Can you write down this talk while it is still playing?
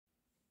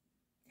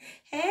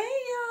Hey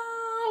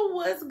y'all,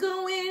 what's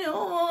going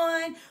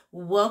on?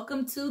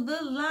 Welcome to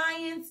the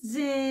Lion's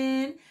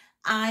Den.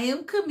 I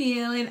am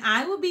Camille and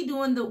I will be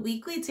doing the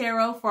weekly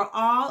tarot for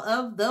all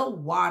of the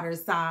water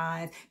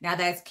signs. Now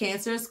that's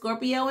Cancer,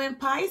 Scorpio, and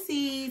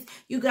Pisces.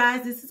 You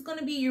guys, this is going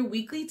to be your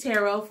weekly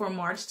tarot for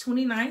March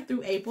 29th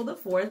through April the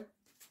 4th.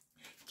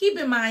 Keep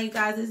in mind, you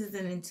guys, this is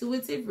an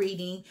intuitive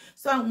reading,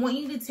 so I want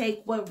you to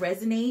take what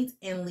resonates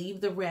and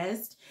leave the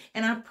rest.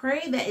 And I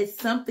pray that it's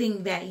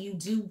something that you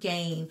do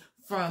gain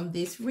from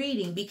this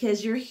reading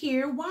because you're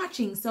here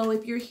watching. So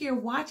if you're here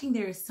watching,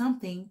 there is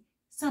something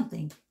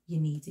you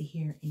need to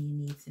hear and you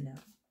need to know.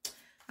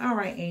 All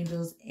right,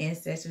 angels,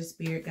 ancestors,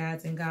 spirit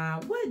guides, and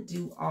God, what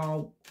do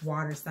all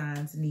water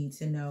signs need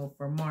to know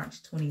for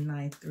March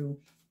 29th through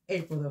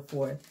April the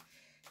 4th?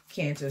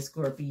 Cancer,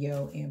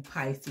 Scorpio, and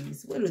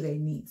Pisces. What do they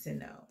need to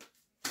know?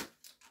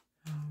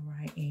 All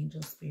right,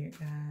 angel, spirit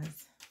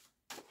guides.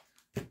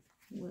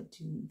 What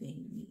do they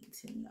need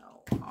to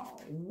know?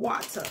 All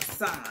water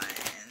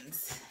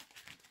signs.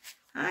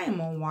 I am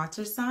a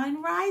water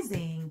sign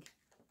rising.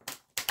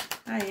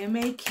 I am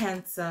a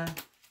Cancer.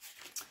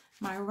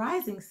 My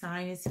rising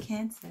sign is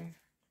Cancer.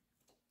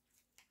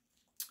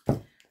 All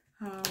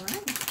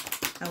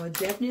right. I would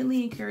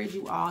definitely encourage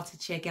you all to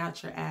check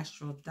out your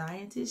astral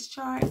dietist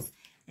charts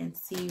and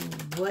see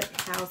what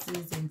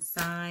houses and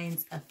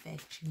signs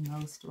affect you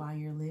most while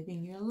you're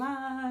living your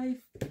life.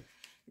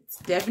 It's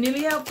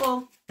definitely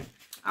helpful.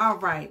 All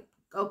right.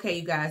 Okay,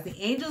 you guys. The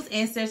angels,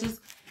 ancestors,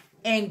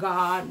 and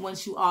God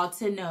wants you all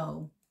to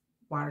know,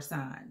 water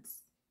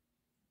signs,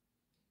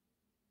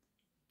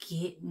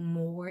 get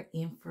more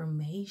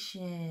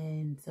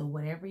information. So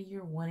whatever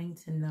you're wanting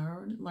to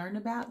learn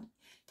about,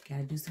 you got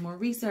to do some more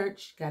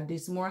research. Got to do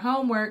some more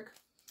homework.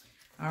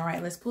 All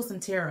right, let's pull some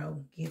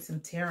tarot. Get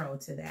some tarot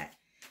to that.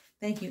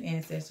 Thank you,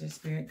 ancestors,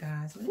 spirit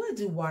guides. What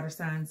do water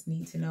signs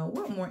need to know?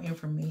 What more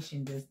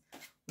information does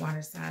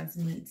water signs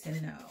need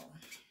to know?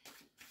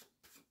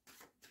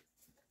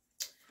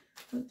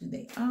 What do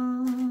they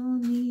all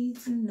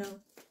need to know?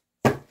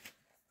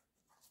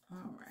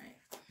 All right.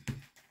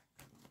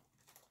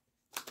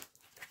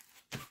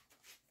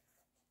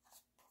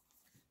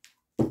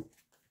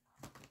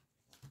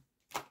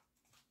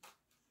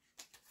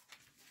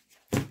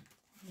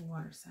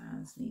 Water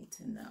signs need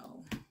to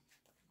know.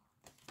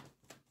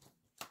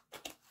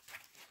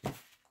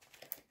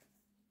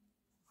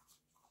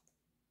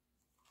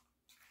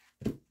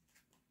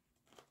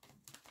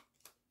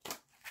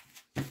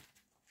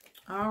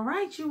 All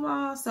right, you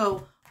all.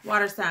 So,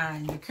 water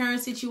sign, your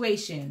current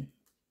situation.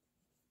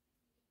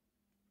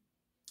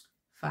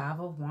 5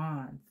 of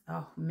Wands.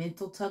 Oh,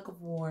 mental tug of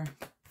war.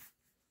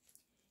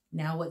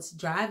 Now, what's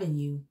driving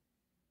you?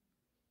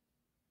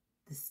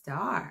 The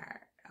Star.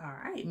 All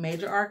right,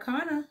 major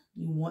arcana.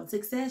 You want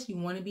success. You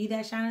want to be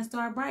that shining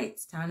star bright.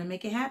 It's time to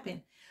make it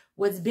happen.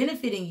 What's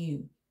benefiting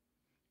you?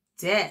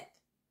 Death.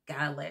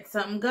 Gotta let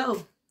something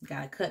go.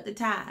 Gotta cut the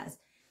ties.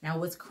 Now,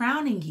 what's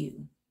crowning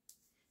you?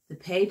 The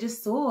Page of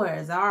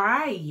Swords. All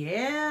right.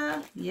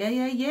 Yeah.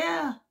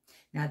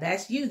 Now,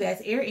 that's you.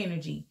 That's air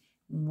energy.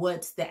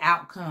 What's the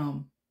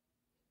outcome?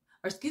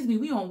 Or excuse me,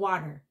 we on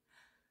water.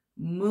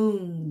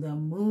 Moon. The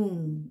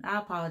moon. I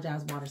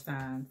apologize, water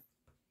signs.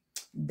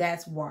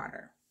 That's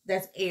water.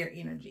 That's air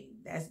energy.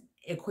 That's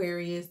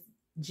Aquarius,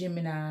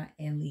 Gemini,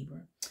 and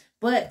Libra.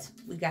 But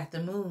we got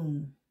the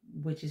moon,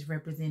 which is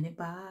represented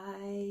by,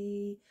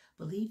 I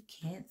believe,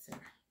 Cancer.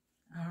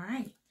 All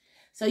right.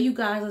 So you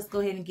guys, let's go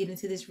ahead and get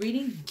into this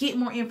reading. Get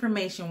more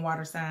information,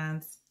 water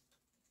signs.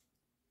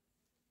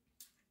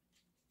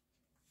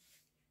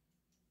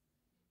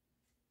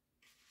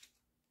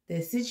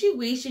 The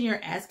situation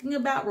you're asking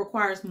about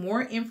requires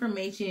more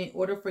information in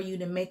order for you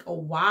to make a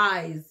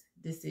wise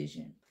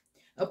decision.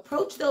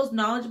 Approach those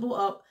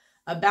knowledgeable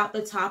about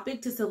the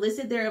topic to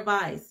solicit their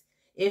advice.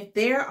 If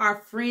there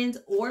are friends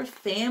or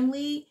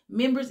family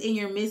members in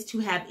your midst who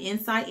have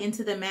insight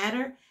into the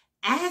matter,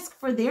 ask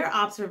for their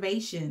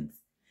observations.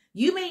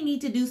 You may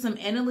need to do some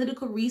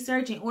analytical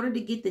research in order to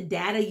get the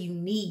data you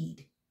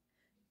need.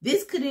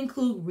 This could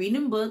include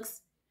reading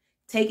books,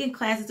 taking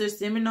classes or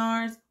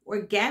seminars,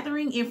 or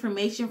gathering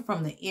information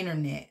from the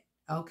internet.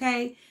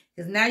 Okay?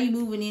 Because now you're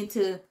moving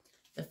into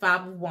the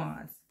 5 of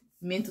Wands,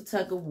 mental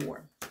tug of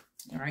war.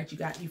 All right,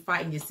 you're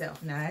fighting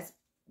yourself. Now that's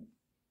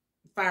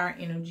fire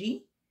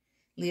energy.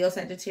 Leo,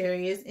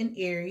 Sagittarius, and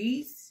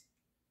Aries.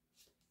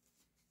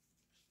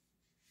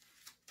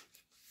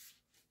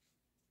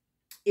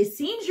 It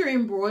seems you're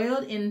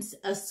embroiled in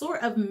a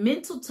sort of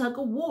mental tug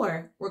of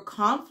war where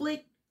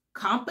conflict,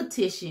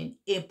 competition,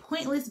 and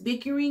pointless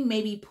bickering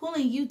may be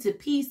pulling you to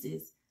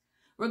pieces.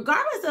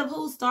 Regardless of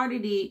who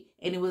started it,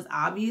 and it was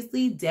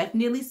obviously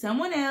definitely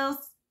someone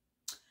else,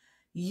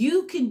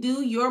 you can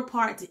do your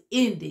part to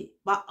end it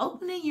by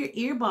opening your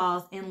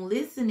earballs and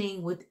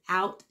listening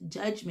without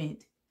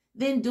judgment.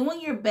 Then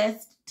doing your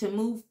best to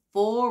move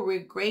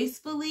forward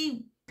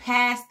gracefully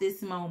past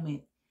this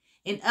moment.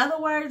 In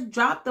other words,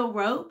 drop the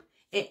rope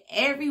and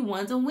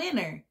everyone's a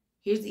winner.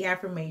 Here's the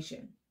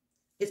affirmation.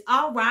 It's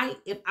all right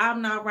if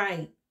I'm not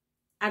right.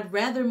 I'd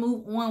rather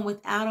move on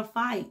without a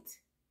fight.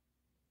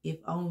 if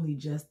only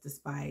just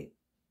despite.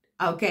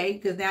 Okay,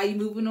 because now you're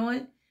moving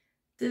on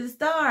to the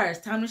stars.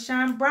 Time to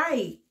shine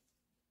bright.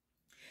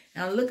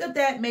 Now look up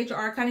that major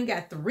arcana. You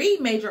got 3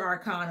 major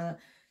arcana,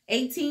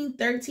 18,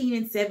 13,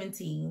 and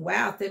 17.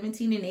 Wow,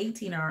 17 and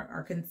 18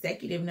 are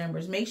consecutive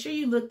numbers. Make sure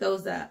you look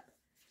those up.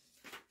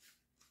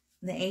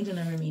 The angel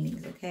number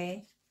meanings,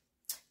 okay?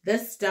 The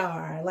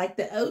star, like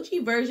the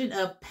OG version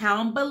of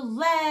Pound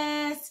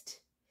Blast.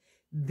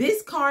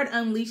 This card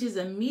unleashes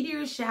a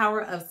meteor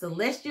shower of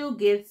celestial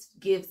gifts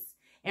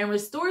and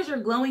restores your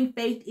glowing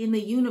faith in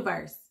the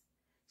universe.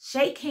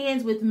 Shake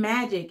hands with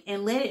magic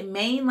and let it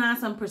mainline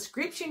some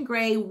prescription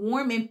grade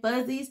warm and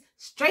fuzzies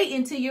straight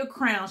into your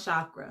crown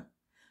chakra.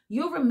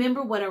 You'll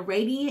remember what a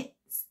radiant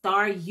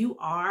star you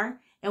are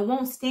and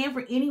won't stand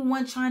for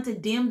anyone trying to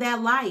dim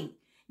that light.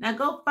 Now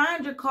go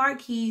find your card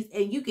keys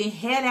and you can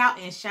head out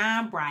and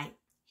shine bright.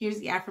 Here's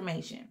the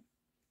affirmation.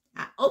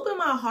 I open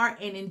my heart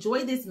and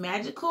enjoy this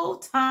magical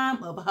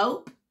time of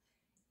hope,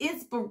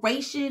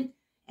 inspiration,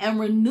 and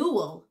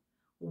renewal.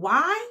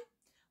 Why?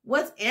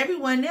 What's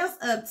everyone else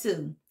up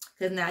to?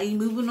 Because now you're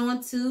moving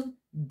on to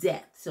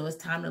death. So it's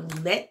time to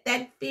let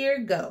that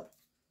fear go.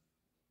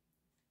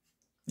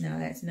 Now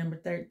that's number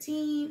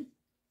 13.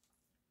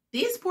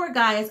 This poor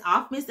guy is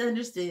oft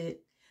misunderstood.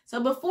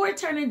 So before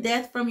turning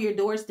death from your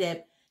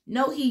doorstep,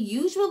 know he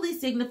usually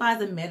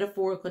signifies a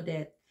metaphorical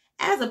death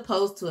as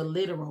opposed to a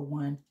literal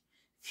one.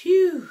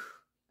 Phew.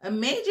 A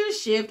major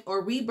shift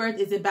or rebirth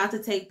is about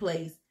to take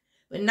place,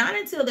 but not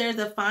until there's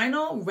a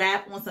final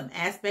wrap on some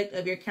aspect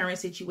of your current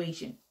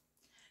situation.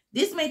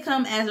 This may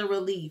come as a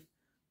relief.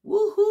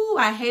 Woohoo,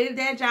 I hated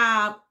that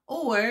job.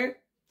 Or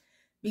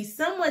be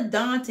somewhat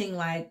daunting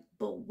like,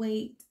 but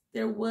wait,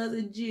 there was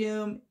a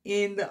gym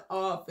in the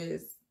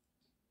office.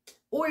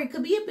 Or it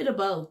could be a bit of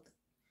both.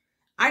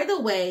 Either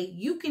way,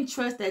 you can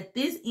trust that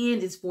this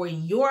end is for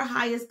your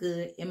highest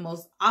good and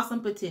most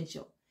awesome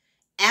potential.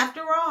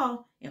 After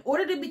all, in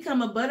order to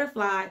become a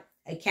butterfly,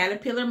 a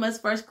caterpillar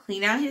must first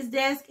clean out his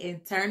desk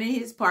and turn in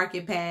his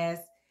parking pass.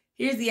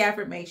 Here's the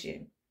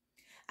affirmation.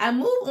 I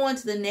move on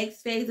to the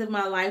next phase of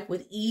my life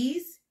with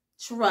ease,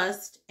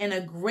 trust, and a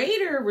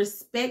greater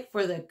respect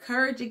for the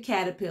courage of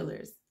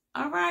caterpillars.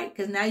 All right,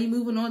 because now you're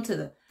moving on to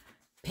the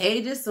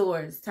Page of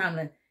Swords. Time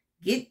to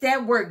get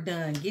that work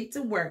done. Get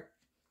to work.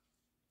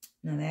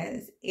 Now that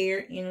is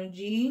air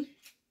energy.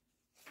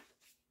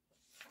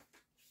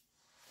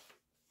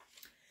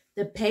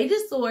 The Page of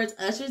Swords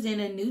ushers in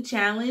a new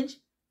challenge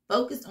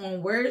focused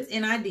on words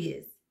and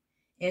ideas.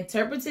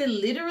 Interpreted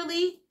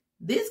literally,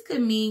 this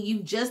could mean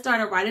you've just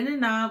started writing a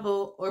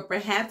novel or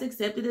perhaps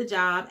accepted a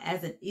job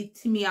as an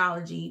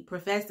etymology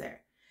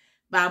professor.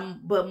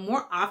 But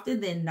more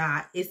often than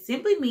not, it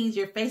simply means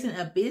you're facing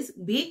a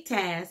big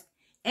task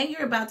and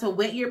you're about to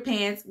wet your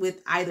pants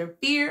with either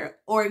fear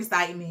or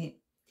excitement.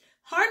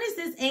 Harness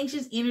this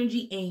anxious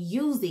energy and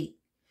use it.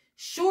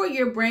 Sure,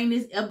 your brain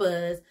is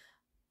abuzz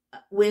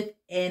with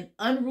an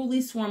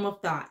unruly swarm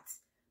of thoughts,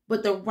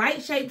 but the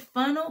right shaped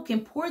funnel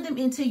can pour them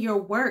into your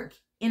work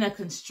in a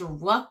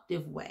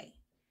constructive way.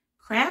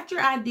 Craft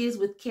your ideas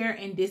with care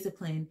and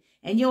discipline,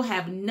 and you'll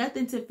have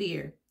nothing to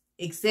fear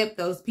except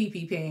those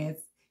pee-pee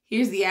pants.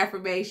 Here's the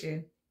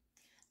affirmation.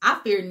 I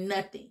fear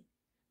nothing.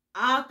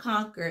 I'll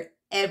conquer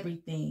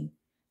everything.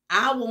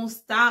 I won't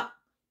stop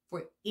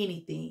for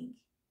anything.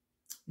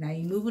 Now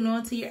you're moving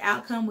on to your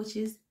outcome, which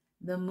is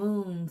the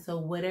moon. So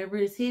whatever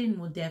is hidden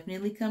will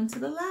definitely come to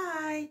the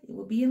light. It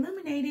will be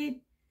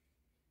illuminated.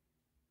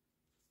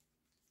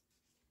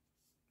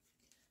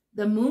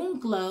 The moon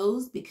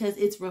glows because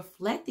it's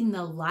reflecting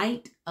the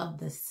light of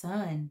the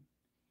sun.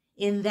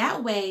 In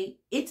that way,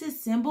 it's a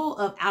symbol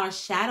of our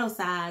shadow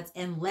sides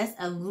and less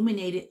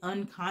illuminated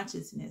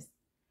unconsciousness.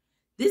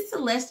 This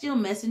celestial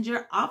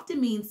messenger often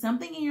means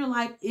something in your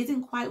life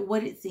isn't quite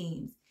what it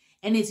seems,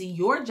 and it's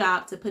your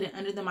job to put it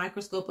under the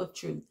microscope of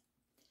truth.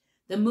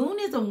 The moon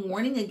is a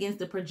warning against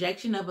the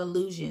projection of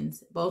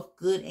illusions, both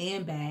good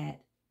and bad.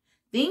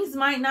 Things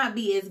might not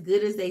be as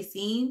good as they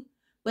seem,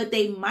 but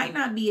they might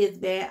not be as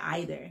bad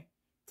either.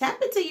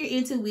 Tap into your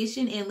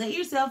intuition and let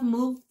yourself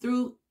move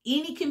through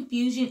any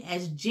confusion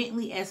as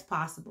gently as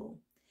possible.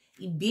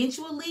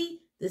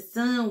 Eventually, the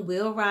sun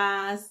will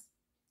rise,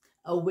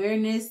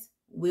 awareness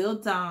will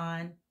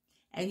dawn,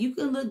 and you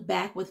can look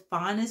back with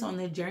fondness on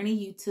the journey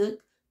you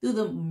took through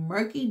the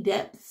murky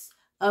depths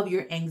of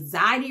your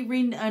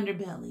anxiety-ridden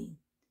underbelly.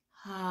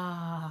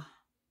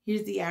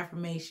 Here's the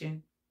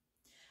affirmation.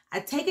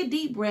 I take a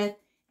deep breath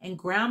and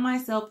ground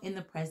myself in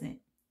the present.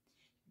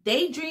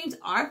 Daydreams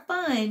are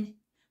fun,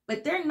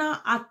 but they're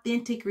not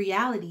authentic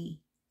reality.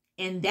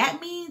 And that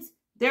means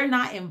they're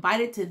not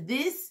invited to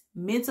this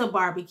mental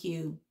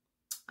barbecue.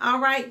 All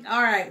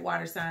right,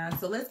 water signs.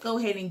 So let's go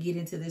ahead and get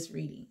into this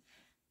reading.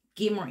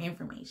 Get more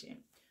information.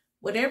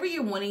 Whatever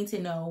you're wanting to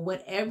know,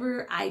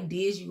 whatever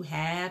ideas you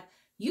have,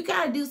 you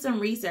got to do some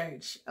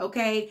research,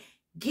 okay?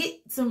 Get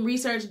some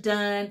research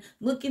done.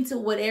 Look into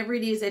whatever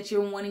it is that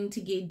you're wanting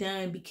to get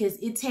done because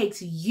it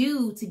takes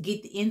you to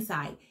get the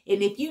insight.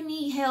 And if you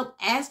need help,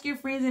 ask your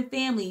friends and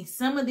family.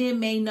 Some of them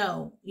may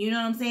know. You know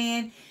what I'm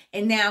saying?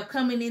 And now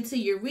coming into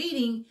your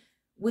reading,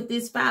 with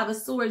this Five of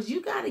Swords,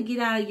 you got to get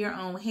out of your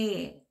own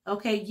head.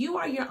 Okay, you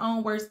are your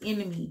own worst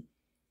enemy.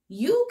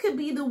 You could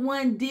be the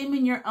one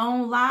dimming your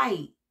own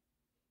light.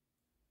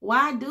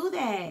 Why do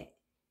that?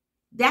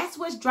 That's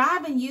what's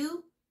driving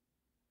you.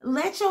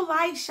 Let your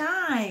light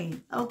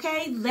shine,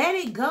 okay? Let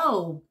it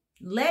go.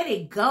 Let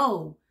it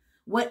go.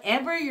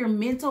 Whatever your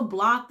mental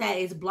block that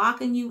is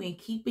blocking you and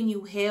keeping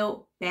you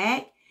held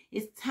back,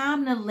 it's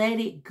time to let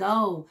it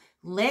go.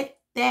 Let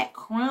that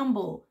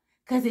crumble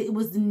because it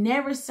was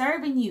never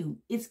serving you.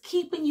 It's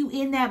keeping you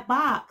in that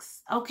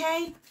box,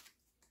 okay?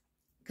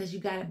 Because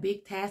you got a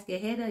big task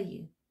ahead of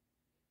you,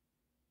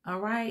 all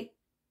right?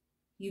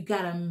 You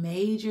got a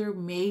major,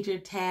 major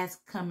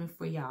task coming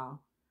for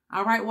y'all.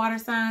 All right, water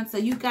signs. So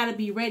you got to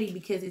be ready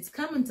because it's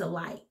coming to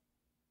light.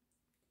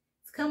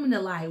 It's coming to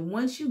light.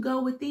 Once you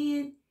go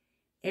within,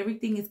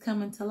 everything is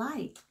coming to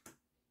light.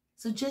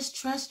 So just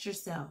trust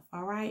yourself,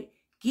 all right?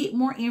 Get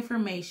more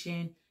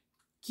information.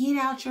 Get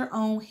out your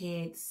own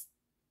head.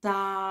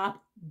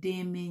 Stop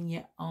dimming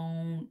your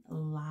own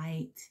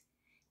light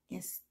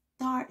and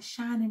start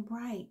shining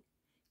bright.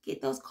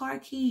 Get those car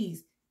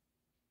keys.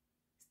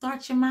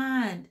 Start your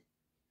mind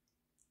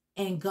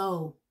and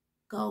go.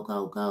 Go,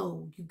 go,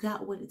 go. You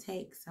got what it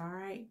takes, all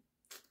right?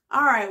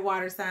 All right,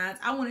 water signs.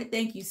 I want to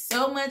thank you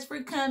so much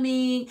for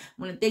coming.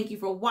 I want to thank you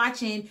for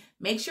watching.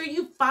 Make sure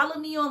you follow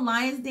me on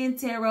Lions Den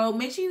Tarot.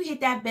 Make sure you hit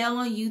that bell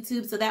on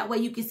YouTube so that way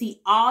you can see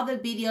all the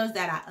videos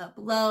that I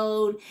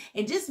upload.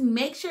 And just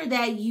make sure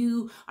that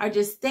you are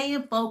just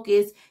staying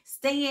focused,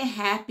 staying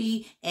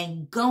happy,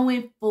 and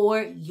going for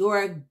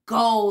your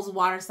goals,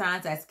 water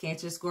signs. That's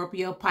Cancer,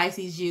 Scorpio,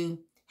 Pisces,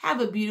 you.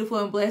 Have a beautiful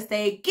and blessed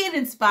day. Get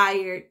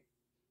inspired.